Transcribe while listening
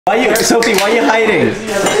Sophie, why are you hiding?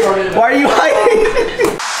 Why are you hiding?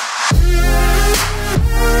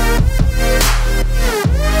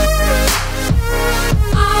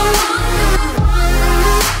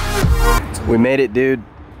 We made it, dude.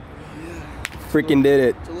 Freaking did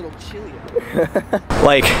it. It's a little chilly.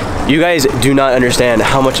 Like, you guys do not understand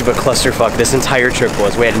how much of a clusterfuck this entire trip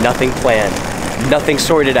was. We had nothing planned, nothing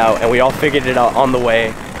sorted out, and we all figured it out on the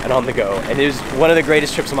way and on the go. And it was one of the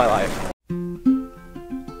greatest trips of my life.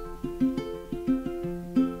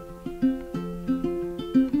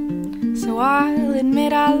 So I'll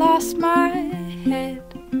admit I lost my head.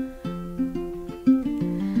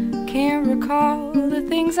 Can't recall the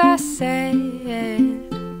things I said.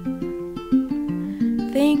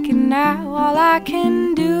 Thinking now all I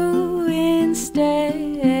can do instead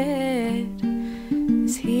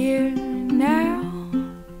is here now.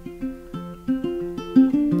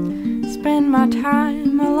 Spend my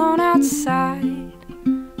time alone outside.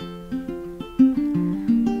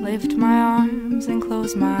 Lift my arms and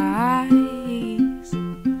close my eyes.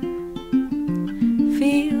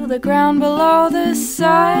 Feel the ground below, the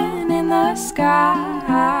sun in the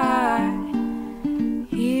sky.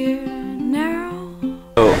 Here now.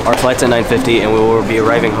 So our flight's at 9:50 and we will be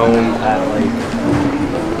arriving home at like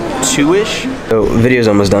 2-ish. So video's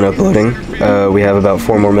almost done uploading. We have about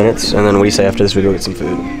 4 more minutes and then we say after this we go get some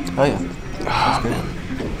food. Oh yeah. Oh man.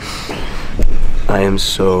 I am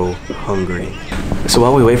so hungry. So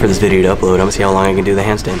while we wait for this video to upload, I'm gonna see how long I can do the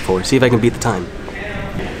handstand for. See if I can beat the time.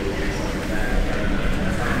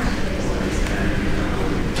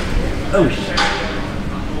 Oh shit.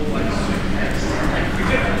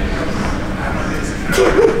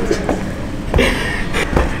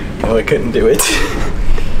 No, I couldn't do it.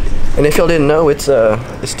 And if y'all didn't know, it's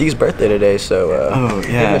Steve's birthday today, so oh yeah,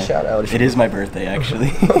 give him a shout out. It is my birthday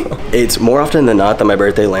actually. It's more often than not that my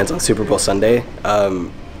birthday lands on Super Bowl Sunday.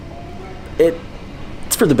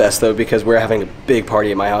 It's for the best though, because we're having a big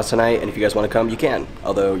party at my house tonight, and if you guys want to come, you can.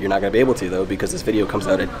 Although you're not gonna be able to though, because this video comes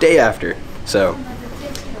out a day after. So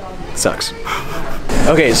sucks.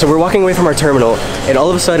 Okay, so we're walking away from our terminal, and all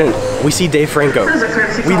of a sudden we see Dave Franco.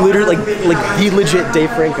 We literally like the legit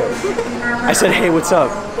Dave Franco. I said, "Hey, what's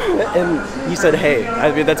up?" And he said, "Hey."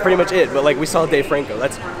 I mean, that's pretty much it. But like, we saw Dave Franco.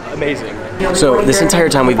 That's amazing. So this entire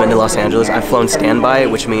time we've been to Los Angeles, I've flown standby,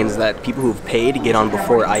 which means that people who've paid get on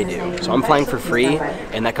before I do. So I'm flying for free,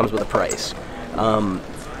 and that comes with a price.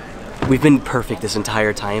 We've been perfect this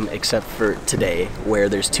entire time, except for today, where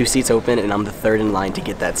there's 2 seats open, and I'm the 3rd in line to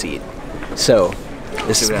get that seat. So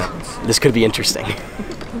this could be interesting.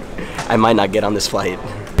 I might not get on this flight.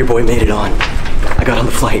 Your boy made it on. I got on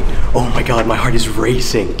the flight. Oh my god, my heart is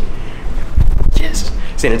racing. Yes.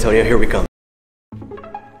 San Antonio, here we come.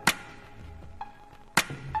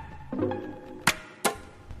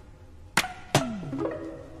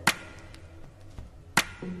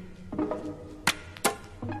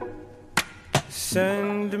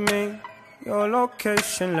 Send me your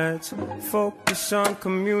location, let's focus on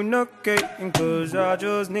communicating, cause I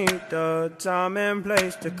just need the time and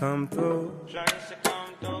place to come through.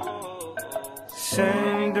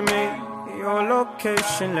 Send me your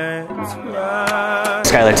location, let's ride.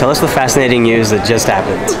 Skylar, tell us the fascinating news that just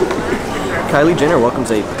happened. Kylie Jenner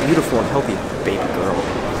welcomes a beautiful and healthy baby girl.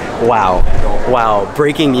 Wow. Wow.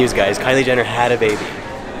 Breaking news, guys. Kylie Jenner had a baby.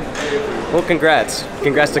 Well, congrats.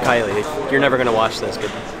 Congrats to Kylie. You're never gonna watch this,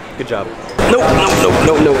 but good job. Nope.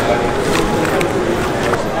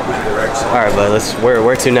 Alright, bud,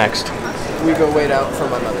 where to next? We go wait out for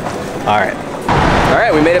my mother. Alright.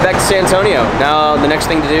 Alright, we made it back to San Antonio. Now the next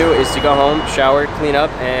thing to do is to go home, shower, clean up,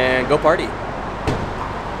 and go party.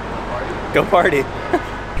 Go party.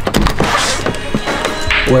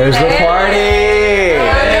 Where's the party?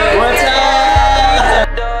 What's up?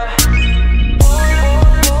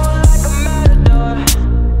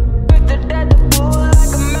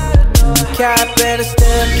 Cap in a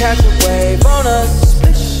stem, catch a wave on us.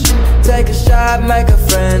 Take a shot, make a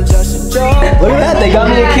friend, just enjoy. Look at that, they got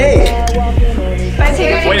me a cake.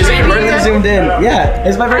 Wait, is it your birthday? Zoomed in. Yeah,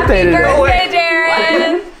 it's my birthday today. Birthday,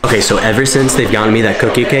 Darren! Okay, so ever since they've gotten me that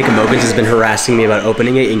cookie cake, Mobins has been harassing me about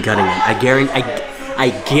opening it and cutting it. I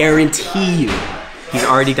guarantee you, he's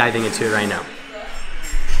already diving into it right now.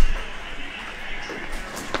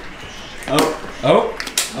 Oh.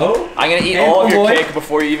 I'm gonna eat all of your cake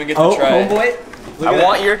before you even get to try it. Homeboy. I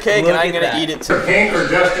want your cake and I'm gonna eat it too. Pink or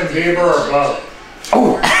Justin Bieber or both?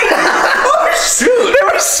 Oh! Dude, there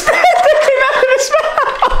was spit that came out of his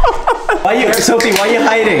mouth! Sophie, why are you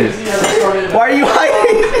hiding? Why are you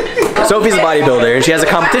hiding? Sophie's a bodybuilder and she has a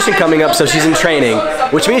competition coming up, so she's in training,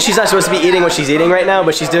 which means she's not supposed to be eating what she's eating right now,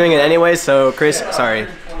 but she's doing it anyway, so Chris, sorry.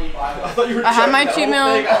 I had my cheat meal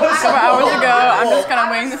a couple hours ago. I'm just kind of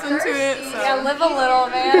weighing this into it. So. Yeah, live a little,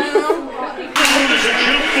 man.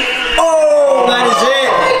 Oh, that is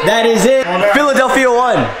it. That is it. Philadephia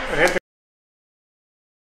won.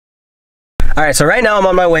 All right, so right now I'm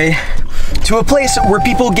on my way to a place where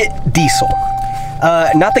people get diesel.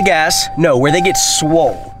 Not the gas, no, where they get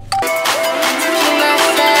swole.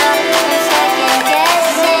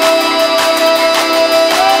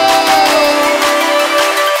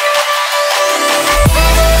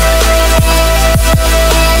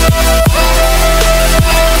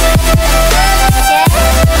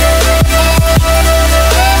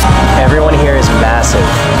 Everyone here is massive.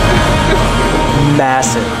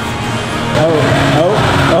 Massive. Oh.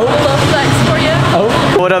 Little flex for you.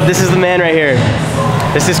 Oh. What up? This is the man right here.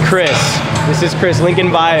 This is Chris. This is Chris. Link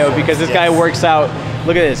in bio because this guy works out.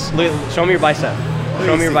 Look at this. Look, show me your bicep.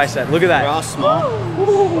 Show me your bicep. Look at that. We're all small.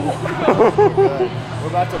 We're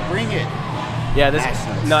about to bring it. Yeah, this.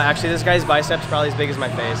 No, actually, this guy's biceps probably as big as my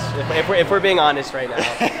face. If we're being honest right now.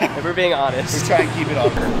 If we're being honest. We try and keep it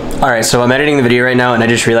up. All right, so I'm editing the video right now, and I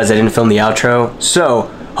just realized I didn't film the outro. So,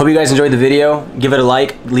 hope you guys enjoyed the video. Give it a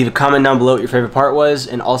like, leave a comment down below what your favorite part was,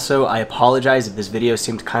 and also I apologize if this video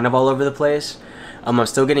seemed kind of all over the place. I'm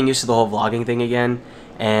still getting used to the whole vlogging thing again,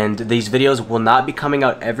 and these videos will not be coming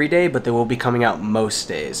out every day, but they will be coming out most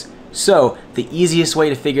days. So, the easiest way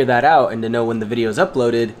to figure that out and to know when the video is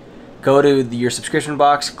uploaded, go to your subscription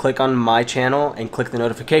box, click on my channel, and click the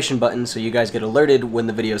notification button so you guys get alerted when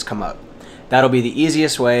the videos come up. That'll be the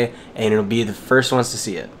easiest way, and it'll be the first ones to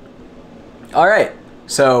see it. Alright,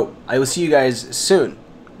 so I will see you guys soon.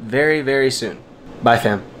 Very, very soon. Bye,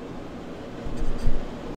 fam.